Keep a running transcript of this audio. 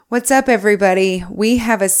What's up, everybody? We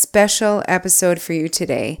have a special episode for you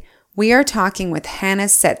today. We are talking with Hannah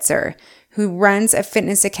Setzer, who runs a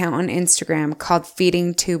fitness account on Instagram called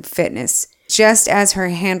Feeding Tube Fitness. Just as her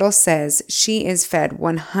handle says, she is fed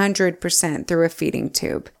 100% through a feeding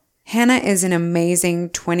tube. Hannah is an amazing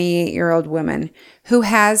 28-year-old woman who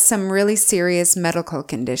has some really serious medical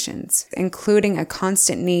conditions, including a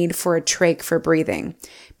constant need for a trach for breathing,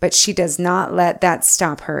 but she does not let that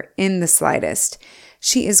stop her in the slightest.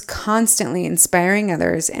 She is constantly inspiring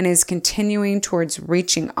others and is continuing towards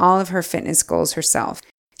reaching all of her fitness goals herself.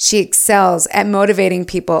 She excels at motivating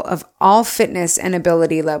people of all fitness and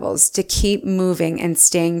ability levels to keep moving and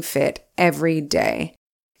staying fit every day.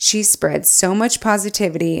 She spreads so much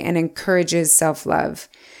positivity and encourages self-love.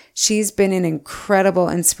 She's been an incredible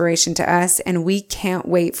inspiration to us, and we can't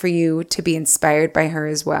wait for you to be inspired by her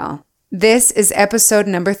as well. This is episode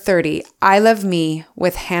number 30, I Love Me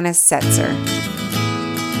with Hannah Setzer.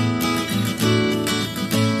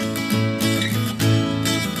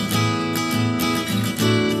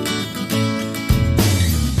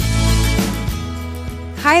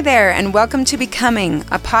 Hi there, and welcome to Becoming,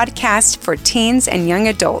 a podcast for teens and young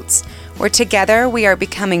adults, where together we are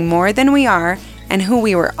becoming more than we are and who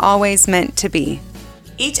we were always meant to be.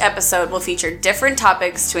 Each episode will feature different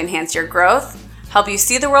topics to enhance your growth, help you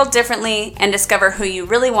see the world differently, and discover who you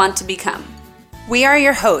really want to become. We are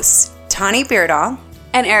your hosts, Tani Beardall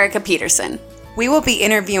and Erica Peterson. We will be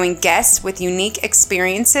interviewing guests with unique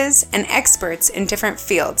experiences and experts in different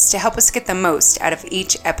fields to help us get the most out of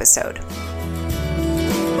each episode.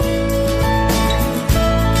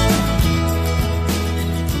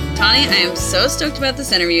 Tani, I am so stoked about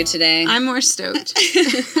this interview today. I'm more stoked.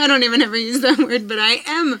 I don't even ever use that word, but I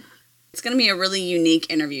am. It's going to be a really unique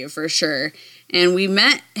interview for sure. And we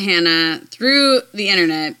met Hannah through the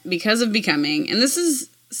internet because of Becoming. And this is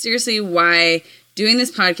seriously why doing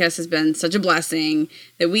this podcast has been such a blessing,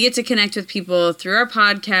 that we get to connect with people through our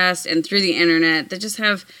podcast and through the internet that just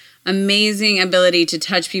have amazing ability to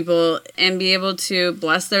touch people and be able to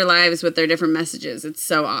bless their lives with their different messages. It's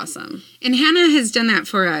so awesome. And Hannah has done that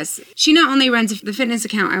for us. She not only runs the fitness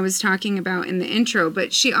account I was talking about in the intro,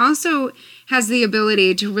 but she also has the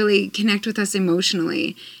ability to really connect with us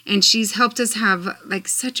emotionally. And she's helped us have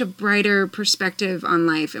such a brighter perspective on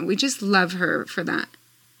life. And we just love her for that.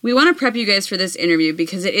 We want to prep you guys for this interview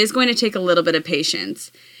because it is going to take a little bit of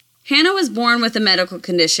patience. Hannah was born with a medical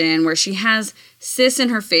condition where she has cysts in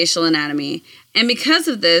her facial anatomy, and because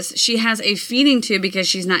of this, she has a feeding tube because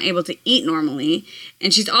she's not able to eat normally,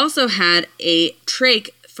 and she's also had a trach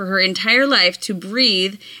for her entire life to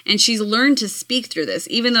breathe, and she's learned to speak through this,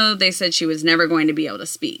 even though they said she was never going to be able to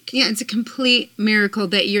speak. Yeah, it's a complete miracle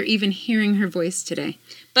that you're even hearing her voice today.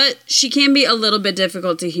 But she can be a little bit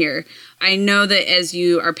difficult to hear. I know that as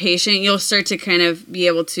you are patient, you'll start to kind of be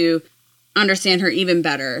able to understand her even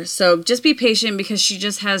better. So just be patient because she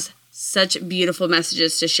just has such beautiful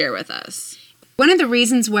messages to share with us. One of the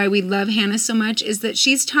reasons why we love Hannah so much is that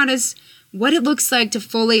she's taught us what it looks like to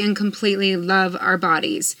fully and completely love our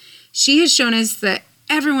bodies. She has shown us that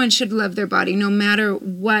everyone should love their body no matter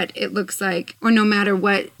what it looks like or no matter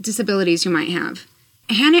what disabilities you might have.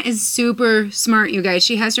 Hannah is super smart, you guys.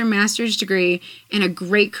 She has her master's degree and a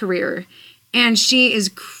great career. And she is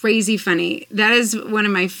crazy funny. That is one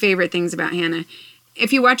of my favorite things about Hannah.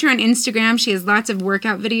 If you watch her on Instagram, she has lots of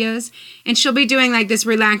workout videos. And she'll be doing this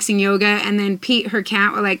relaxing yoga. And then Pete, her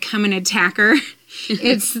cat, will come and attack her.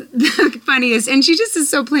 It's the funniest. And she just is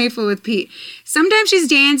so playful with Pete. Sometimes she's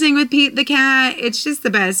dancing with Pete the cat. It's just the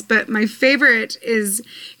best. But my favorite is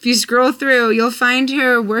if you scroll through, you'll find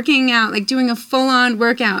her working out, doing a full-on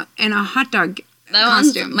workout in a hot dog that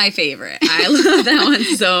costume. One's my favorite. I love that one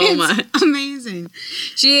so much. Amazing.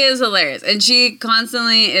 She is hilarious. And she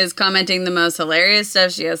constantly is commenting the most hilarious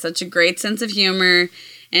stuff. She has such a great sense of humor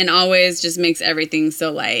and always just makes everything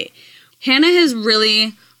so light. Hannah has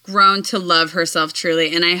really grown to love herself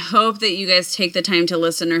truly. And I hope that you guys take the time to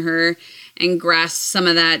listen to her and grasp some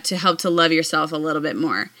of that to help to love yourself a little bit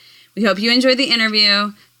more. We hope you enjoyed the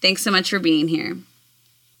interview. Thanks so much for being here.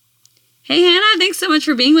 Hey, Hannah, thanks so much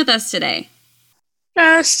for being with us today.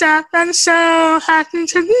 Yes, I'm so happy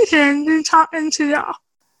to be here and talking to y'all.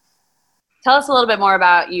 Tell us a little bit more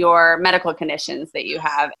about your medical conditions that you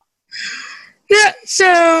have. Yeah,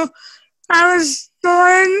 so I was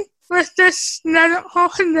born with this medical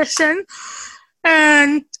condition,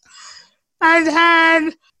 and I've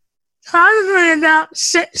had probably about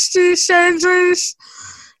 60 surgeries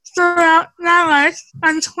throughout my life.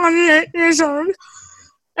 I'm 28 years old,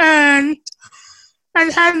 and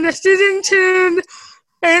I've had the feeding tube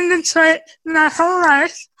and the trach my whole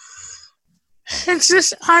life. It's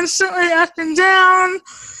just constantly up and down.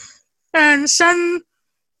 and some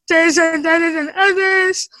days are better than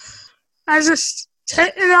others. I just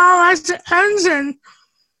take it all as it comes and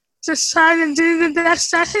just try to do the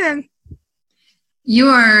best I can. You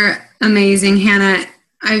are amazing, Hannah.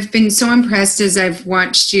 I've been so impressed as I've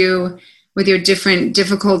watched you with your different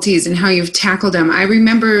difficulties and how you've tackled them. I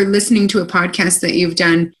remember listening to a podcast that you've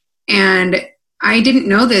done, and I didn't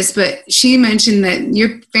know this, but she mentioned that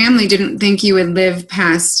your family didn't think you would live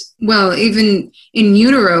past, well, even in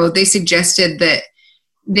utero, they suggested that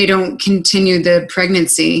they don't continue the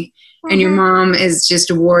pregnancy. Mm-hmm. And your mom is just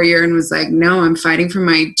a warrior and was like, no, I'm fighting for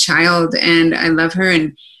my child and I love her.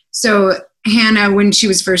 And so Hannah, when she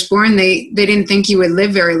was first born, they didn't think you would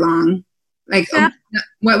live very long. Like, yeah.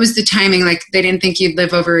 What was the timing? Like, they didn't think you'd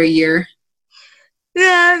live over a year?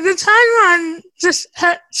 Yeah, the timeline just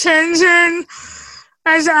kept changing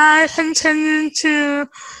as I continued to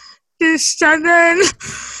be stubborn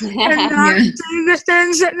and not do the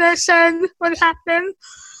things that they said would happen.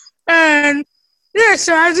 And yeah,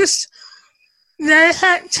 so they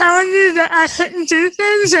kept telling me that I couldn't do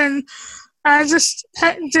things, and I just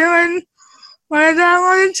kept doing what I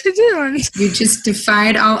wanted to do. And you just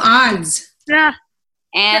defied all odds. Yeah.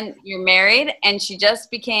 And you're married, and she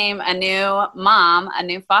just became a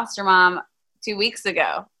new foster mom 2 weeks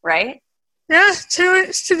ago, right? Yeah, 2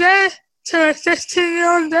 weeks today to a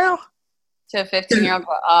 15-year-old girl. To a 15-year-old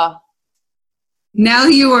girl. Oh. Now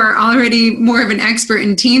you are already more of an expert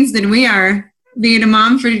in teens than we are, being a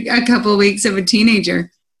mom for a couple of weeks of a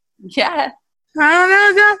teenager. Yeah. I don't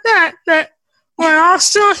know about that, but we're all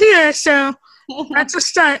still here, so that's a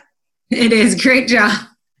start. It is. Great job.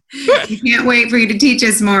 I can't wait for you to teach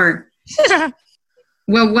us more.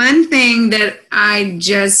 Well, one thing that I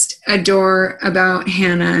just adore about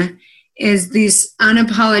Hannah is this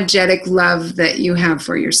unapologetic love that you have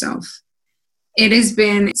for yourself. It has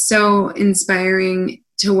been so inspiring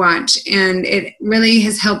to watch, and it really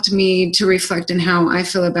has helped me to reflect on how I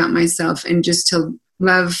feel about myself and just to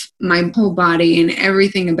love my whole body and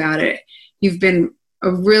everything about it. You've been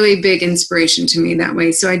a really big inspiration to me that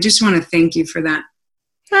way, so I just want to thank you for that.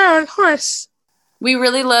 Oh, of course. We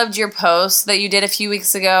really loved your post that you did a few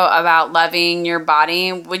weeks ago about loving your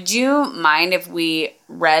body. Would you mind if we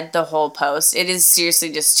read the whole post? It is seriously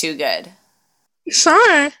just too good.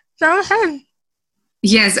 Sure. Go ahead.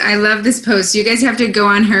 Yes, I love this post. You guys have to go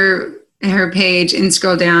on her page and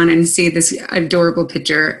scroll down and see this adorable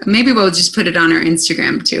picture. Maybe we'll just put it on our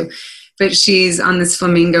Instagram too. But she's on this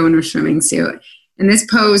flamingo in her swimming suit. And this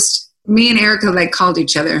post, me and Erica called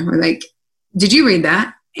each other. We're like, did you read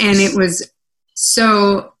that? And it was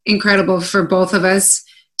so incredible for both of us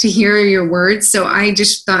to hear your words. So I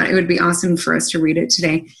just thought it would be awesome for us to read it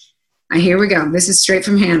today. Here we go. This is straight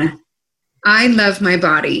from Hannah. I love my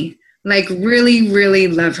body. Really, really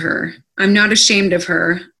love her. I'm not ashamed of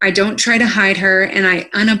her. I don't try to hide her, and I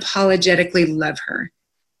unapologetically love her.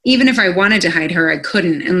 Even if I wanted to hide her, I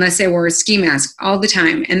couldn't unless I wore a ski mask all the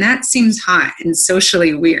time, and that seems hot and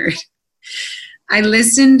socially weird. I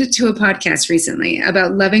listened to a podcast recently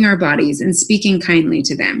about loving our bodies and speaking kindly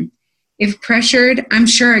to them. If pressured, I'm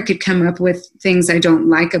sure I could come up with things I don't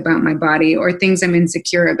like about my body or things I'm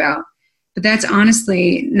insecure about, but that's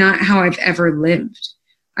honestly not how I've ever lived.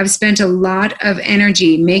 I've spent a lot of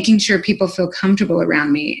energy making sure people feel comfortable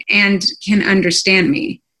around me and can understand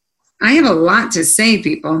me. I have a lot to say,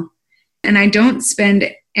 people, and I don't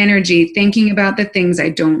spend energy thinking about the things I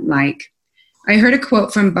don't like. I heard a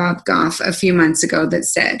quote from Bob Goff a few months ago that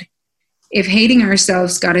said, if hating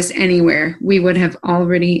ourselves got us anywhere, we would have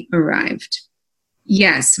already arrived.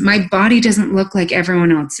 Yes, my body doesn't look like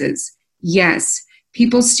everyone else's. Yes,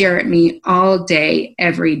 people stare at me all day,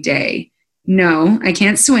 every day. No, I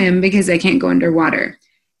can't swim because I can't go underwater.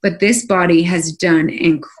 But this body has done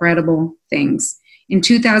incredible things. In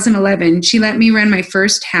 2011, she let me run my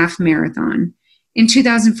first half marathon. In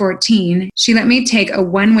 2014, she let me take a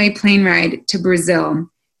one-way plane ride to Brazil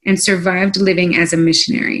and survived living as a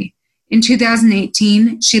missionary. In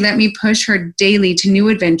 2018, she let me push her daily to new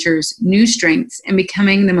adventures, new strengths, and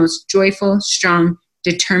becoming the most joyful, strong,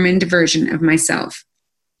 determined version of myself.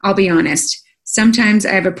 I'll be honest, sometimes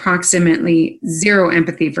I have approximately zero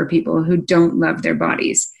empathy for people who don't love their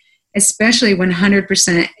bodies, especially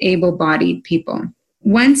 100% able-bodied people.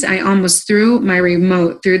 Once I almost threw my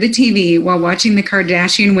remote through the TV while watching the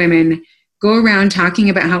Kardashian women go around talking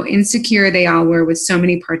about how insecure they all were with so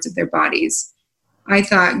many parts of their bodies. I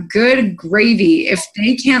thought, good gravy, if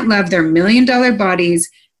they can't love their $1 million bodies,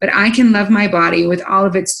 but I can love my body with all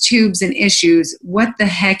of its tubes and issues, what the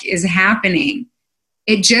heck is happening?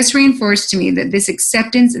 It just reinforced to me that this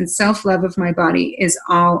acceptance and self-love of my body is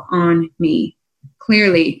all on me.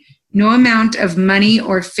 Clearly, No amount of money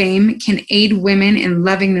or fame can aid women in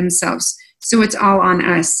loving themselves, so it's all on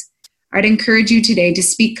us. I'd encourage you today to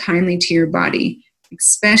speak kindly to your body,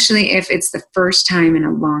 especially if it's the first time in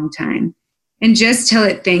a long time. And just tell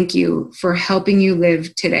it thank you for helping you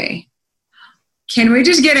live today. Can we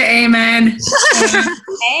just get an amen?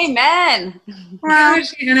 Amen. Wow.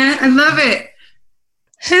 Gosh, Hannah, I love it.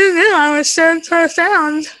 Who knew I was so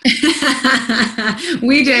profound?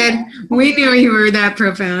 We did. We knew you were that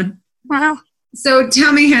profound. Wow. So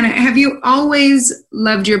tell me, Hannah, have you always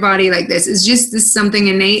loved your body like this? Is just this something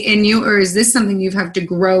innate in you, or is this something you have to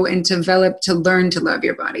grow and develop to learn to love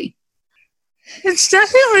your body? It's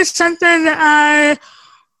definitely something that I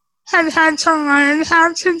had to learn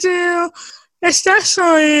how to do,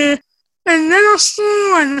 especially in middle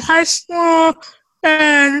school and high school,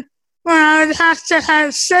 and when I would have to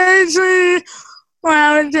have surgery, when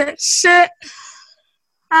I would get sick,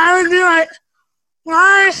 I would be like,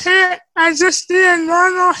 why can't I just be a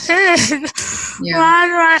normal kid? Yeah. Why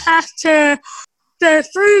do I have to go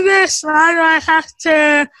through this? Why do I have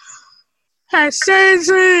to have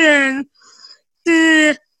surgery and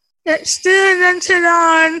be experimented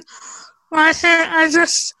on? Why can't I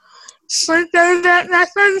just sleep over at my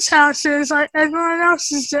friends' houses like everyone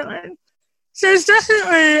else is doing? So it's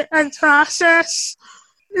definitely a process.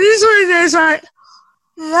 Usually there's like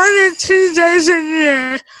 1 or 2 days a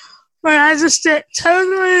year where I just get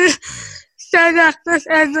totally fed up with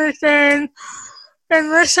everything and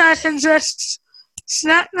wish I could just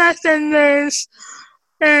snap my fingers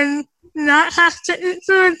and not have to eat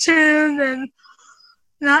food tune and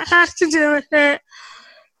not have to deal with it.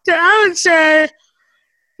 So I would say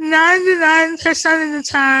 99% of the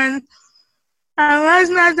time, I love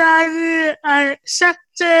my body, I accept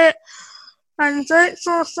it, I'm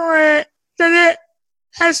grateful for it, but it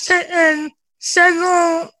has taken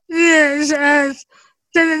several years of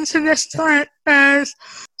getting to this point of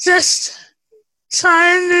just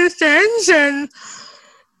trying new things and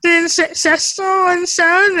being successful in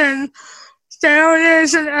some and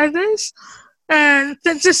failures in others, and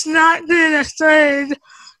just not being afraid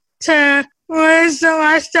to live the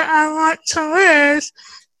life that I want to live,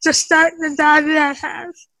 to start the body I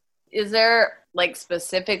have. Is there like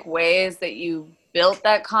specific ways that you built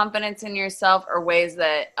that confidence in yourself, or ways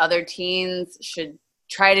that other teens should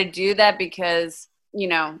try to do that? Because, you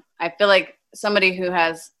know, I feel like somebody who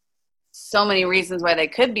has so many reasons why they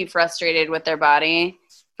could be frustrated with their body,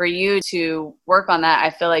 for you to work on that, I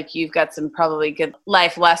feel like you've got some probably good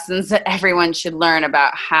life lessons that everyone should learn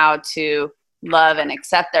about how to love and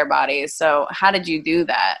accept their bodies. So how did you do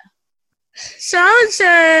that? So I would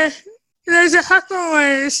say there's a couple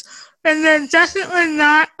ways, and they're definitely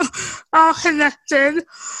not all connected.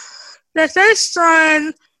 The first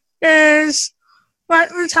one is what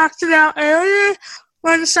we talked about earlier.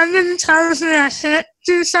 When someone tells me I can't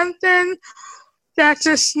do something, that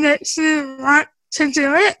just makes me want to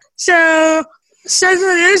do it. So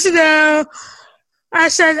several years ago, I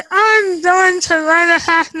said, I'm going to run a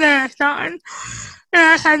half marathon. And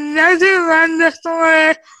I had never run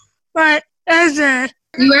before, like, ever.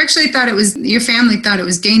 You actually thought your family thought it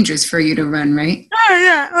was dangerous for you to run, right? Oh,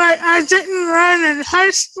 yeah. Like, I didn't run in high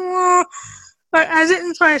school. Like, I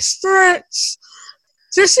didn't play sports.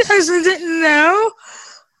 Just because we didn't know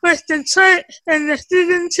with the chart and the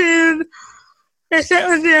feeding tube if it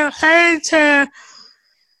would be okay to,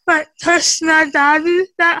 like, push my body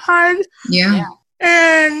that hard. Yeah.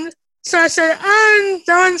 And so I said, I'm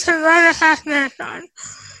going to run a half marathon.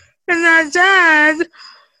 And my dad,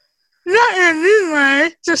 not in a mean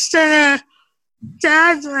way, just in a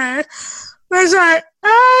dad way, was like,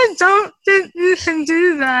 I don't think you can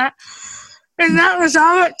do that. And that was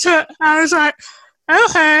all it took. I was like,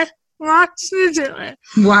 okay, watch me do it.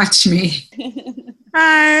 Watch me.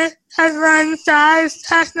 I have run 5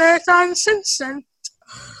 half marathons since then.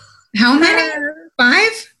 How many?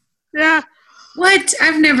 5? Yeah. What?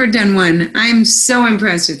 I've never done one. I'm so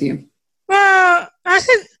impressed with you. Well, I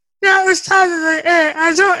think that was probably it.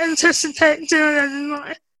 I don't anticipate doing it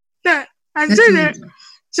anymore. But I That's did amazing. it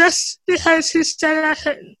just because he said I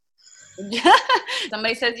couldn't.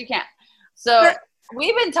 Somebody says you can't. So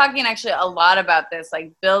we've been talking actually a lot about this,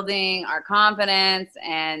 like building our confidence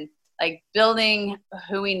and like building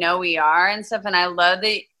who we know we are and stuff. And I love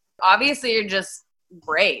that obviously you're just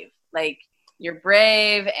brave. Like you're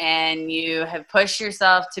brave and you have pushed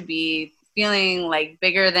yourself to be feeling like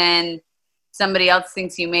bigger than somebody else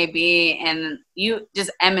thinks you may be. And you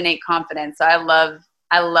just emanate confidence. So I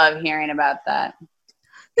love hearing about that.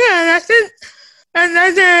 Yeah, and I think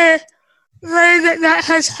another way that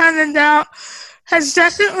has come out has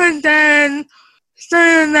definitely been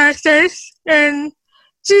through my faith in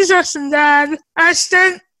Jesus and Dad, I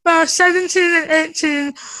spent, 17 and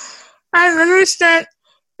 18, I literally spent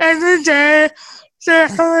every day the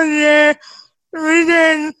whole year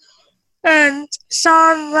reading and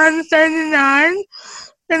Psalm 139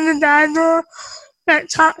 in the Bible that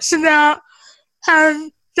talks about how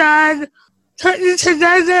God put you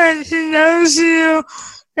together and He knows you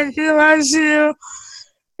and He loves you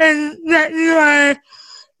and that you are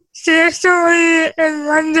fearfully and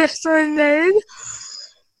wonderfully made.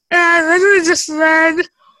 And I literally just read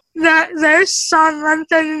that verse, Psalm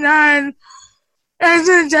 139,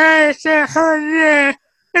 every day for a whole year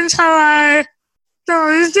until I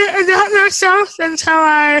believed it about myself, until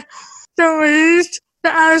I believed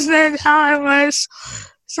that I was made how I was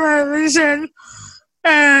for a reason,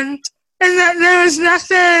 and that there was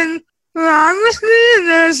nothing wrong with me, and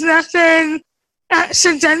there was nothing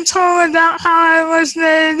accidental about how I was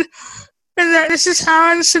made, and that this is how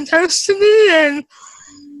I'm supposed to be, and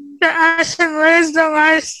that I can live the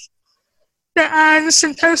life that I'm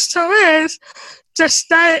supposed to live,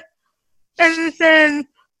 despite anything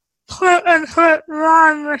quote-unquote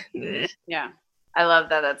wrong with me. Yeah, I love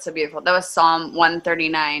that. That's so beautiful. That was Psalm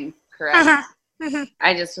 139, correct? Uh-huh.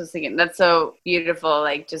 I just was thinking, that's so beautiful,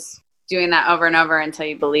 like just doing that over and over until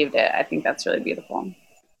you believed it. I think that's really beautiful.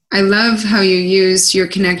 I love how you use your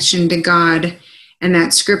connection to God and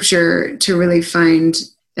that scripture to really find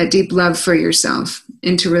that deep love for yourself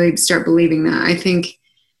and to really start believing that.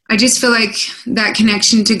 I just feel like that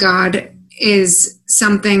connection to God is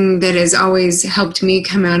something that has always helped me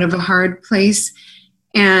come out of a hard place.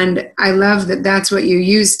 And I love that that's what you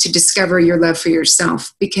use to discover your love for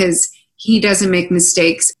yourself, because He doesn't make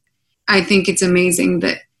mistakes. I think it's amazing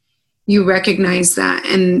that you recognize that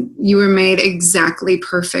and you were made exactly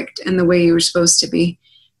perfect in the way you were supposed to be.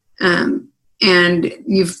 And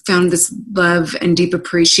you've found this love and deep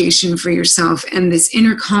appreciation for yourself and this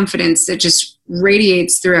inner confidence that just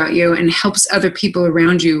radiates throughout you and helps other people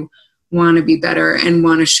around you want to be better and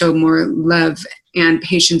want to show more love and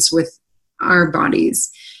patience with our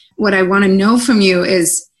bodies. What I want to know from you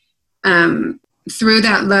is, through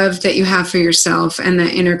that love that you have for yourself and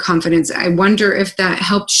that inner confidence, I wonder if that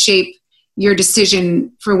helped shape your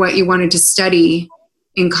decision for what you wanted to study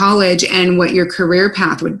in college and what your career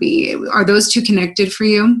path would be. Are those two connected for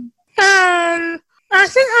you? I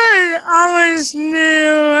think I always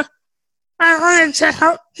knew I wanted to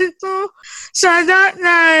help people. So I got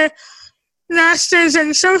my master's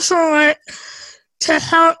in social work to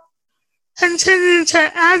help continue to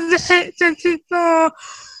advocate for people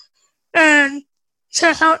and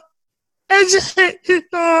to help educate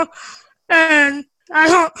people. And I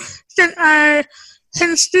don't think I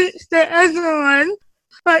can speak for everyone,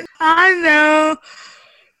 but I know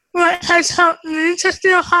what has helped me to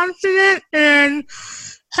feel confident and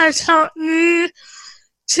has helped me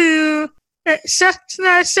to accept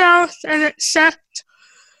myself and accept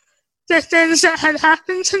the things that had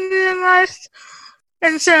happened to me in life.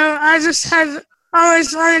 And so I just have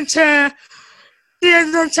always wanted to be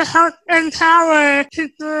able to help empower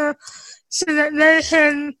people so that they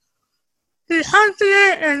can be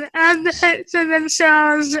confident and advocate for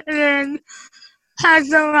themselves and have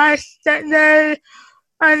the life that they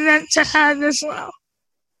are meant to have as well.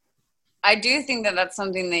 I do think that that's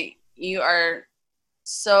something that you are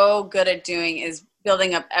so good at doing, is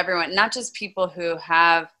building up everyone, not just people who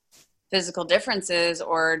have physical differences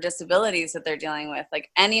or disabilities that they're dealing with. Like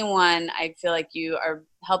anyone, I feel like you are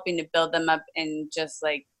helping to build them up and just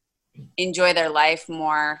like enjoy their life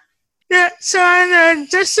more. Yeah, so I'm a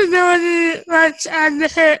disability rights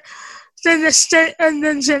advocate for the state of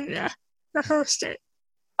Virginia, the whole state.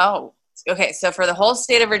 Oh, okay. So for the whole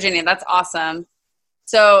state of Virginia, that's awesome.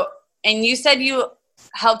 So, and you said you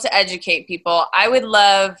help to educate people. I would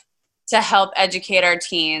love to help educate our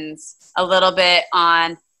teens a little bit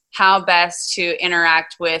on how best to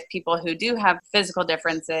interact with people who do have physical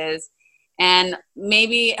differences, and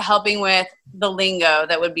maybe helping with the lingo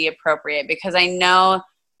that would be appropriate, because I know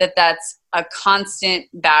that that's a constant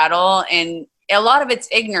battle and a lot of it's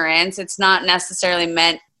ignorance. It's not necessarily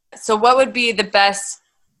meant. So what would be the best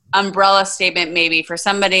umbrella statement maybe for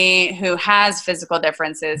somebody who has physical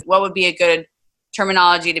differences? What would be a good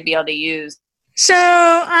terminology to be able to use? So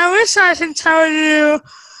I wish I could tell you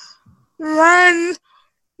one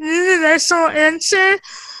universal answer,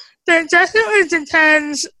 but it definitely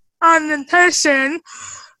depends on the person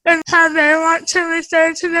and how they want to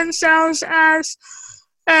refer to themselves as.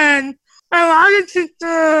 And a lot of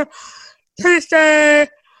people prefer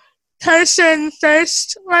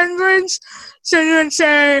person-first language. So you would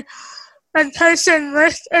say a person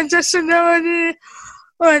with a disability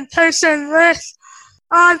or a person with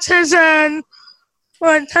autism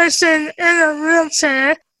or a person in a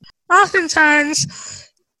wheelchair, oftentimes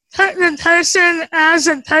put the person as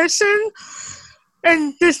a person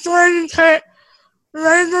and just learn to put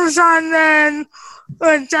labels on them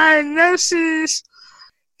or diagnoses.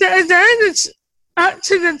 Then it's up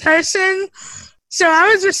to the person. So I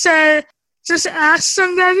would just say, just ask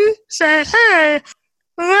somebody, say, hey,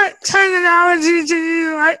 what terminology do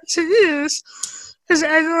you like to use? Because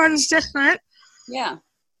everyone's different. Yeah.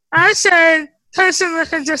 I say person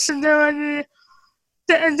with a disability,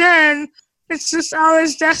 and then it's just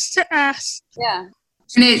always best to ask. Yeah.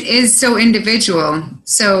 And it is so individual.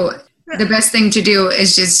 So the best thing to do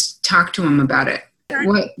is just talk to them about it.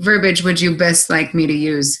 What verbiage would you best like me to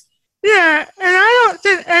use? Yeah, and I don't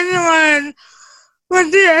think anyone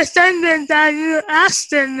would be offended that you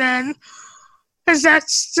asked them then, because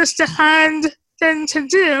that's just a hard thing to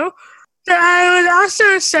do. But I would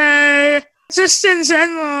also say, just in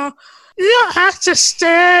general, you don't have to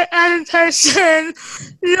stare at a person.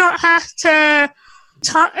 You don't have to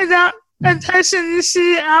talk about a person you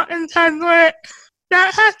see out in public.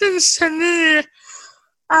 That happens to me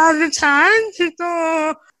all the time.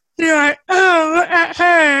 People be like, oh, look at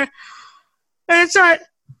her. And it's like,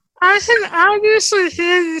 I can obviously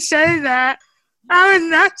hear you say that. I would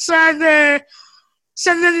much rather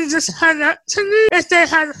somebody just come up to me if they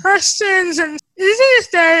had questions, and even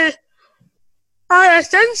if they are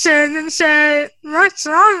offended and say, what's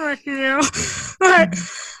wrong with you? But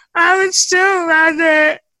I would still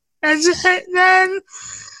rather educate them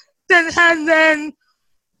than have them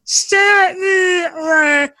stare at me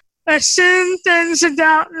or assume things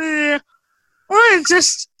about me or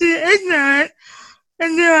just be ignorant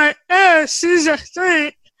and be like, oh, she's a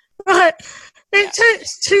freak. But it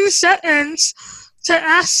takes 2 seconds to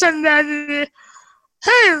ask somebody,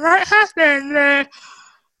 hey, what happened? Or,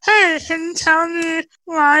 hey, can you tell me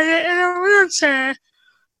why you're in a wheelchair?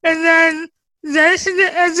 And then they can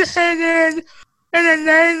get educated, and then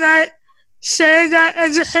they might share that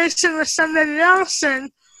education with somebody else,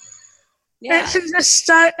 and it can just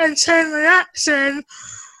start a chain reaction,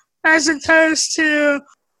 as opposed to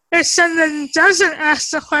if somebody doesn't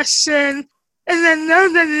ask the question, and then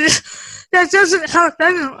nobody, that doesn't help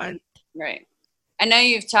anyone. Right. I know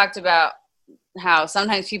you've talked about how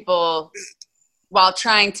sometimes people, while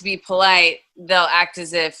trying to be polite, they'll act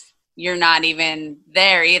as if you're not even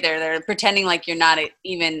there either. They're pretending like you're not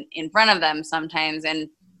even in front of them sometimes. And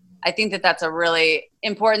I think that that's a really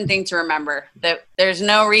important thing to remember, that there's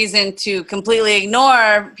no reason to completely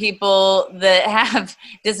ignore people that have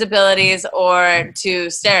disabilities or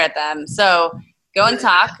to stare at them. So go and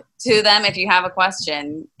talk to them if you have a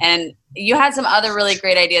question. And you had some other really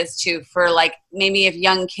great ideas too for like maybe if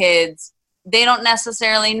young kids, they don't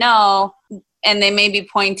necessarily know and they may be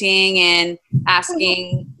pointing and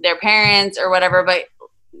asking their parents or whatever, but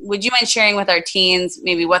would you mind sharing with our teens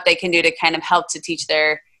maybe what they can do to kind of help to teach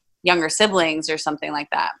their younger siblings or something like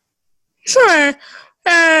that? Sure.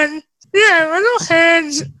 And yeah, little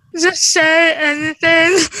kids just say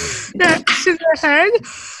anything that's in their head.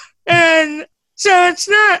 And so it's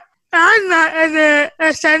not, I'm not ever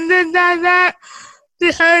offended by that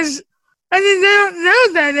because, I mean, they don't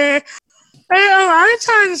know better. And a lot of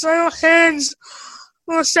times little kids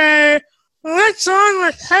will say, what's wrong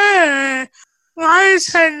with her? Why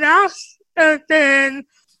is her mouth open?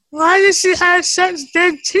 Why does she have such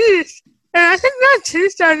big teeth? And I think their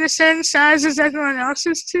teeth are the same size as everyone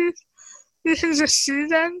else's teeth. You can just see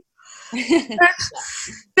them.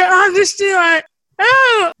 They'll just be like,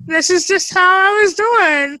 oh, this is just how I was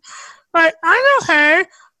doing. Like, I know her,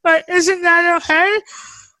 but isn't that okay?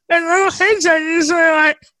 And little kids are usually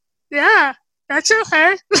like, yeah, that's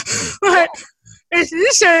okay. But if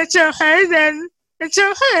you say it's okay, then it's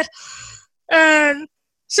okay. And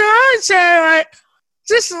so I would say, like,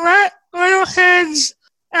 just let little kids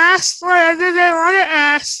ask whatever they want to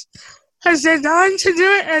ask, because they're going to do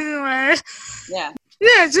it anyway. Yeah.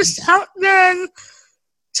 Yeah, just help them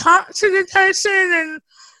talk to the person and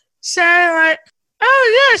say, like,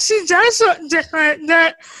 oh, yeah, she does look different,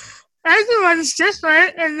 that everyone's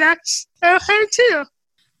different, and that's okay, too.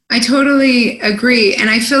 I totally agree. And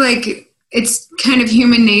I feel like it's kind of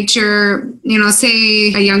human nature, you know,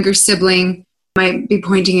 say a younger sibling might be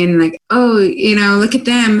pointing in like, oh, you know, look at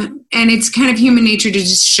them. And it's kind of human nature to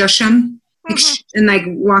just shush them and like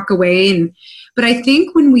walk away. But I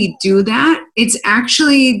think when we do that, it's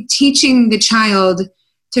actually teaching the child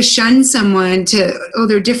to shun someone to, oh,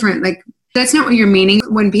 they're different. Like, that's not what you're meaning.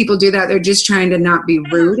 When people do that, they're just trying to not be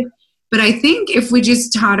rude. But I think if we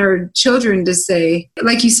just taught our children to say,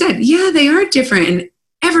 like you said, yeah, they are different and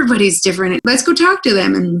everybody's different. Let's go talk to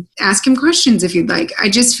them and ask them questions if you'd like. I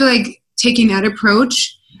just feel like taking that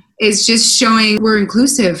approach is just showing we're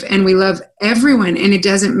inclusive and we love everyone, and it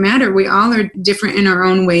doesn't matter. We all are different in our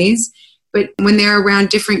own ways. But when they're around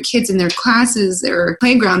different kids in their classes or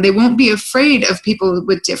playground, they won't be afraid of people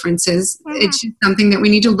with differences. It's just something that we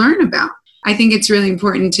need to learn about. I think it's really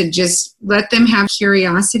important to just let them have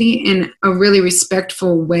curiosity in a really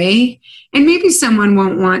respectful way. And maybe someone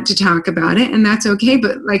won't want to talk about it, and that's okay.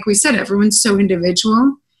 But like we said, everyone's so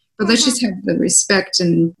individual. But let's just have the respect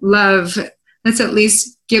and love. Let's at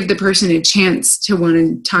least give the person a chance to want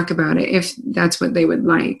to talk about it if that's what they would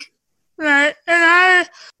like. Right. And I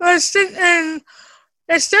was thinking,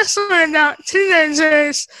 especially about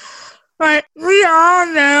teenagers, like, we all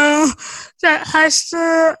know that high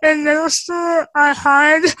school and middle school are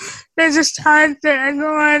hard. They're just hard for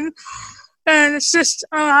everyone. And it's just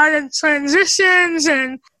a lot of transitions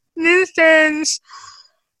and new things.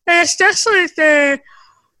 And especially for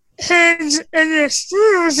kids in the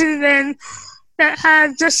schools even that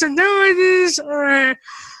have disabilities or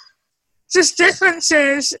just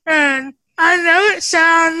differences. And I know it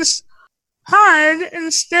sounds hard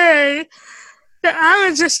and scary, but I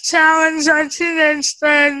would just challenge our teenage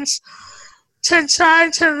friends to try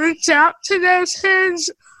to reach out to those kids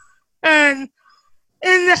and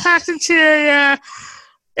in the cafeteria,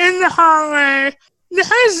 in the hallway,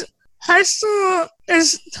 because high school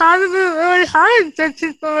is probably really hard for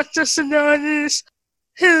people with disabilities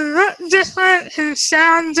who look different, who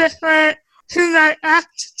sound different, who might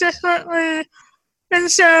act differently. And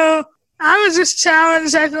so I would just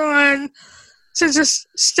challenge everyone to just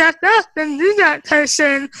step up and be that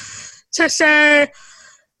person to say,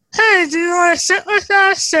 hey, do you want to sit with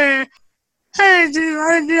us? Or, hey, do you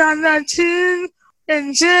want to be on that team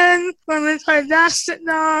in gym when we play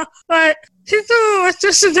basketball? Like, people with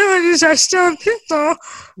disabilities are still people,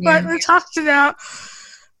 like we talked about,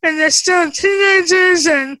 and they're still teenagers,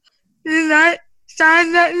 and you might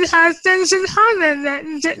find that you have things in common that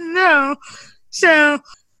you didn't know. So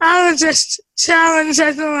I would just challenge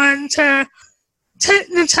everyone to take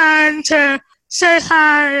the time to say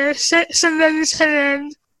hi or shake somebody's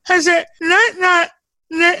hand, because it might not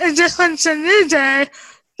make a difference in your day,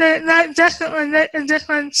 but it might definitely make a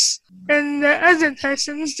difference in the other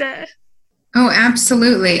person's day. Oh,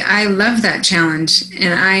 absolutely. I love that challenge.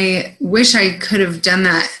 And I wish I could have done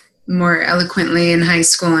that more eloquently in high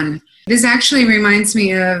school. And this actually reminds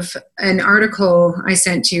me of an article I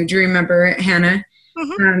sent to you. Do you remember, Hannah?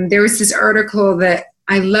 Mm-hmm. There was this article that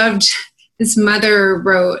I loved. This mother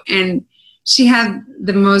wrote, and she had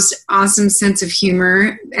the most awesome sense of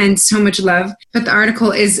humor and so much love. But the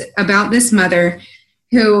article is about this mother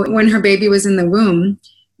who, when her baby was in the womb,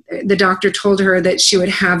 the doctor told her that she would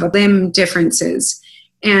have limb differences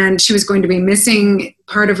and she was going to be missing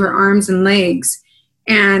part of her arms and legs.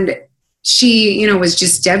 And she, was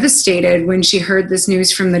just devastated when she heard this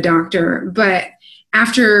news from the doctor. But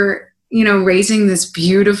after, raising this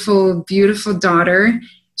beautiful, beautiful daughter,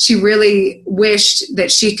 she really wished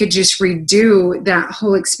that she could just redo that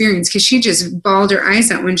whole experience, because she just bawled her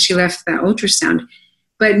eyes out when she left that ultrasound.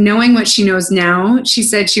 But knowing what she knows now, she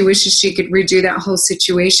said she wishes she could redo that whole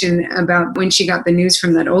situation about when she got the news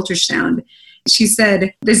from that ultrasound. She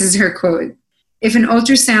said, this is her quote, "If an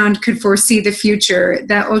ultrasound could foresee the future,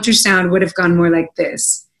 that ultrasound would have gone more like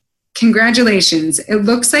this. Congratulations. It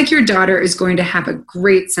looks like your daughter is going to have a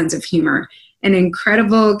great sense of humor, an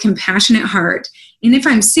incredible, compassionate heart. And if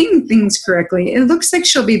I'm seeing things correctly, it looks like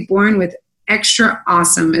she'll be born with extra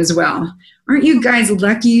awesome as well. Aren't you guys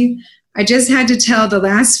lucky? I just had to tell the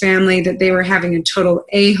last family that they were having a total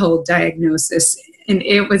a-hole diagnosis, and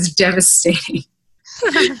it was devastating."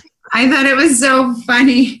 I thought it was so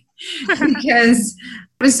funny because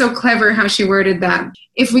it was so clever how she worded that.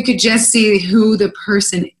 If we could just see who the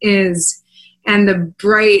person is and the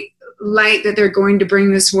bright light that they're going to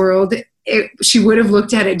bring this world, she would have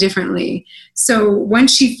looked at it differently. So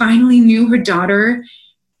once she finally knew her daughter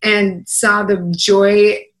and saw the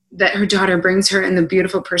joy that her daughter brings her and the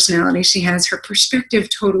beautiful personality she has, her perspective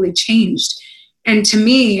totally changed. And to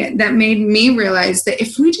me, that made me realize that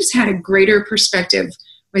if we just had a greater perspective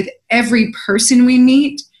with every person we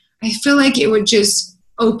meet, I feel like it would just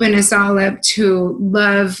open us all up to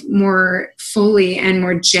love more fully and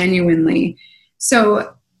more genuinely.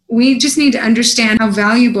 So we just need to understand how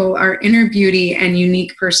valuable our inner beauty and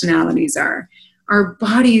unique personalities are. Our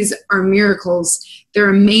bodies are miracles. They're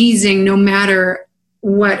amazing no matter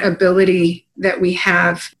what ability that we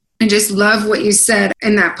have. And just love what you said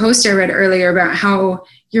in that post I read earlier about how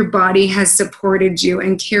your body has supported you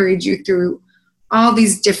and carried you through all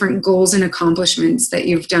these different goals and accomplishments that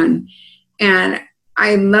you've done. And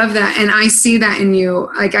I love that. And I see that in you.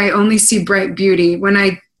 Like, I only see bright beauty. When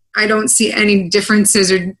I I don't see any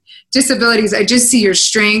differences or disabilities. I just see your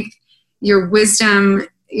strength, your wisdom,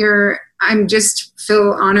 I'm just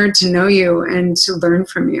feel honored to know you and to learn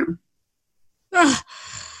from you.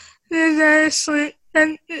 You're very sweet.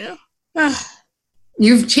 Thank you.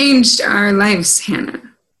 You've changed our lives, Hannah.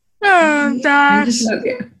 Oh, I gosh. just love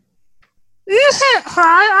you. You can't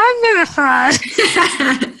cry. I'm going to cry.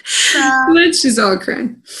 Let's just all cry.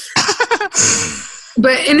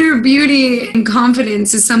 But inner beauty and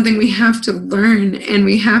confidence is something we have to learn, and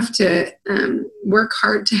we have to work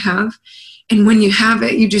hard to have. And when you have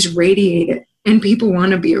it, you just radiate it, and people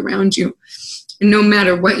want to be around you, no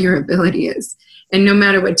matter what your ability is, and no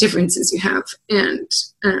matter what differences you have. And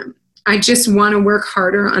I just want to work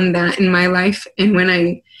harder on that in my life. And when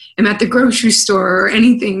I am at the grocery store or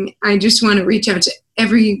anything, I just want to reach out to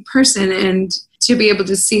every person and to be able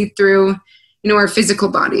to see through, our physical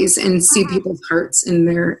bodies and see people's hearts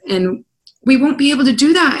and we won't be able to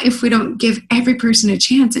do that if we don't give every person a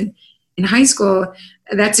chance. And in high school,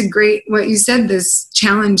 that's a great, what you said, this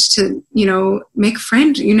challenge to, make a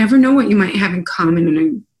friend. You never know what you might have in common in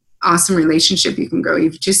an awesome relationship you can grow.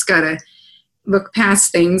 You've just got to look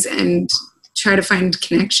past things and try to find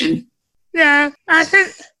connection. Yeah, I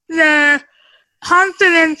think the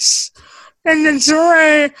confidence and the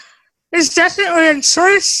joy is definitely a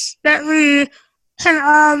choice that we can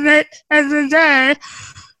all make every day.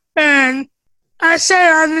 And I say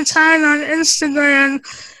all the time on Instagram,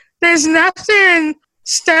 there's nothing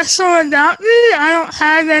special about me. I don't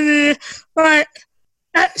have any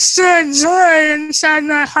extra joy inside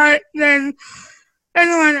my heart than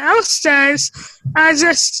anyone else does. I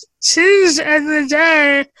just choose every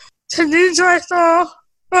day to be joyful.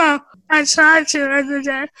 Well, I try to every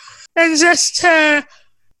day. And just to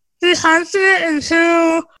be confident in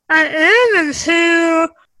who I am and who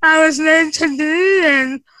I was made to be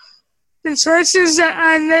and the choices that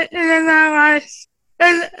I'm making in my life.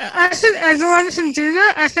 And I think everyone can do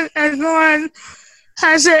that. I think everyone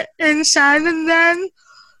has it inside of them.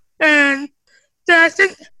 And I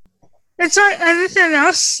think it's like anything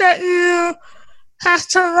else that you have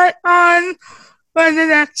to work on, whether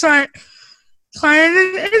that's like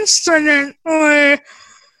playing an instrument or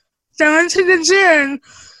going to the gym.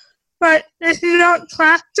 But if you don't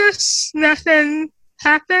practice, nothing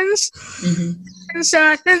happens. Mm-hmm. And so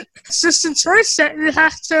I think it's just a choice that you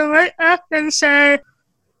have to wake up and say,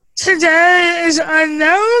 today is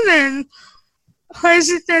unknown and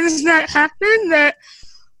crazy things might happen, that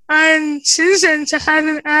I'm choosing to have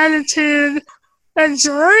an attitude of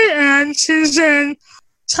joy, and I'm choosing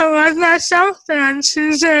to love myself, and I'm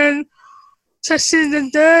choosing to see the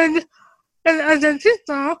good in other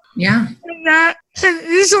people. Yeah. And that can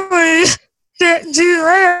easily get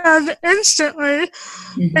derailed instantly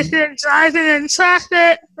if you're driving in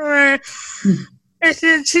traffic or if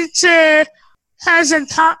your teacher has a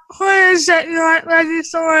top quiz that you aren't ready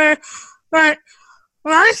for. But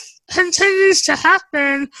life continues to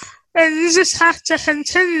happen, and you just have to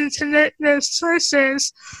continue to make those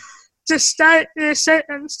choices despite your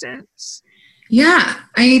circumstance. Yeah,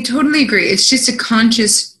 I totally agree. It's just a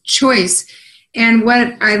conscious choice. And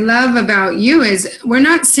what I love about you is we're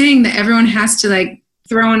not saying that everyone has to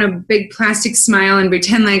throw on a big plastic smile and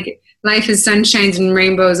pretend like life is sunshines and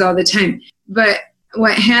rainbows all the time. But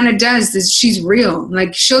what Hannah does is she's real.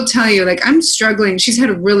 She'll tell you, I'm struggling. She's had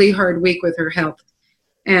a really hard week with her health.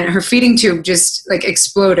 And her feeding tube just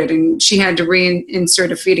exploded, and she had to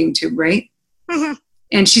reinsert a feeding tube, right? Mm-hmm.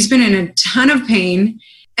 And she's been in a ton of pain,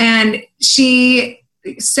 and she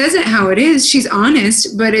says it how it is. She's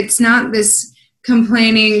honest, but it's not this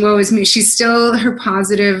complaining, woe is me. She's still her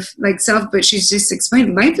positive self, but she's just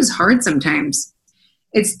explained life is hard sometimes.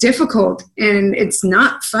 It's difficult and it's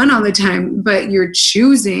not fun all the time, but you're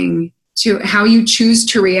choosing to, how you choose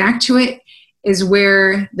to react to it is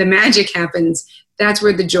where the magic happens. That's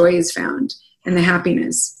where the joy is found and the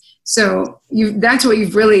happiness. So that's what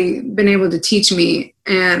you've really been able to teach me.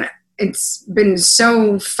 And it's been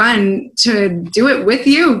so fun to do it with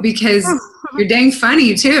you because you're dang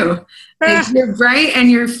funny too. You're bright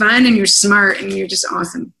and you're fun and you're smart and you're just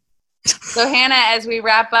awesome. So Hannah, as we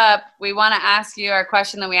wrap up, we want to ask you our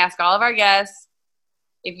question that we ask all of our guests.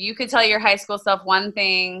 If you could tell your high school self one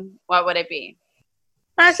thing, what would it be?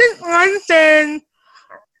 I think one thing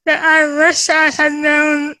that I wish I had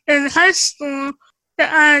known in high school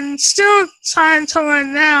that I'm still trying to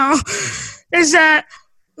learn now is that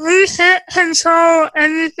we can't control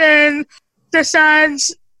anything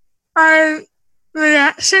besides our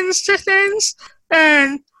reactions to things,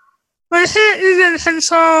 and we can't even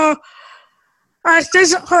control our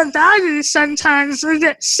physical bodies sometimes. We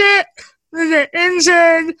get sick, we get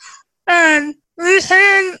injured, and we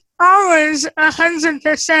can always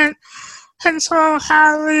 100% control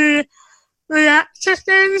how we react to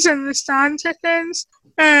things and respond to things,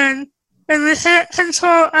 and we can't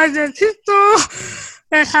control other people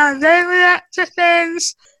and how they react to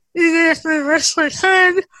things, even if we wish we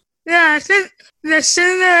could. Yeah, I think the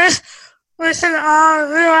sooner we can all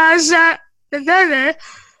realize that together,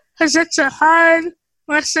 because it's a hard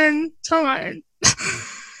lesson to learn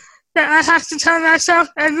that I have to tell myself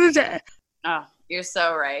every day. Oh, you're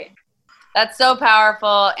so right. That's so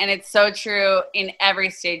powerful, and it's so true in every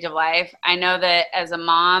stage of life. I know that as a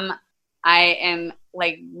mom, I am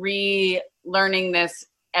like relearning this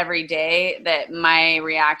every day, that my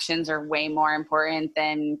reactions are way more important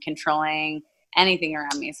than controlling anything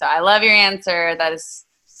around me. So I love your answer. That is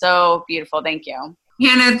so beautiful. Thank you.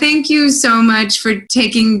 Hannah, thank you so much for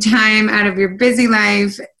taking time out of your busy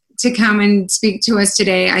life to come and speak to us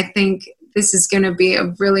today. I think this is going to be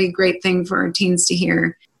a really great thing for our teens to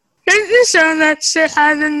hear. Thank you so much for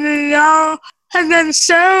having me. Y'all have been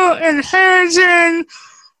so encouraging,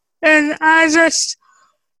 and I'm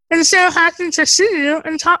so happy to see you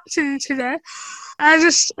and talk to you today. I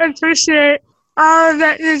just appreciate all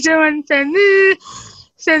that you're doing for me,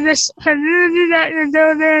 for this community that you're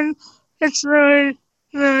building. It's really,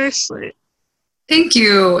 really sweet. Thank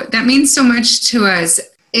you. That means so much to us.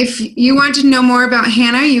 If you want to know more about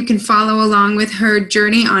Hannah, you can follow along with her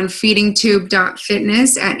journey on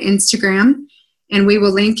feedingtube.fitness at Instagram, and we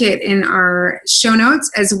will link it in our show notes,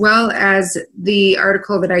 as well as the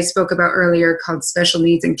article that I spoke about earlier called Special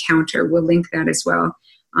Needs Encounter. We'll link that as well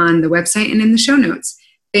on the website and in the show notes.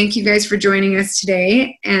 Thank you guys for joining us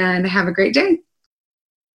today, and have a great day.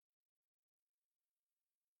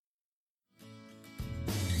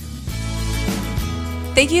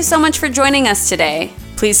 Thank you so much for joining us today.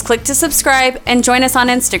 Please click to subscribe and join us on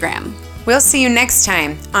Instagram. We'll see you next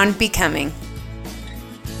time on Becoming.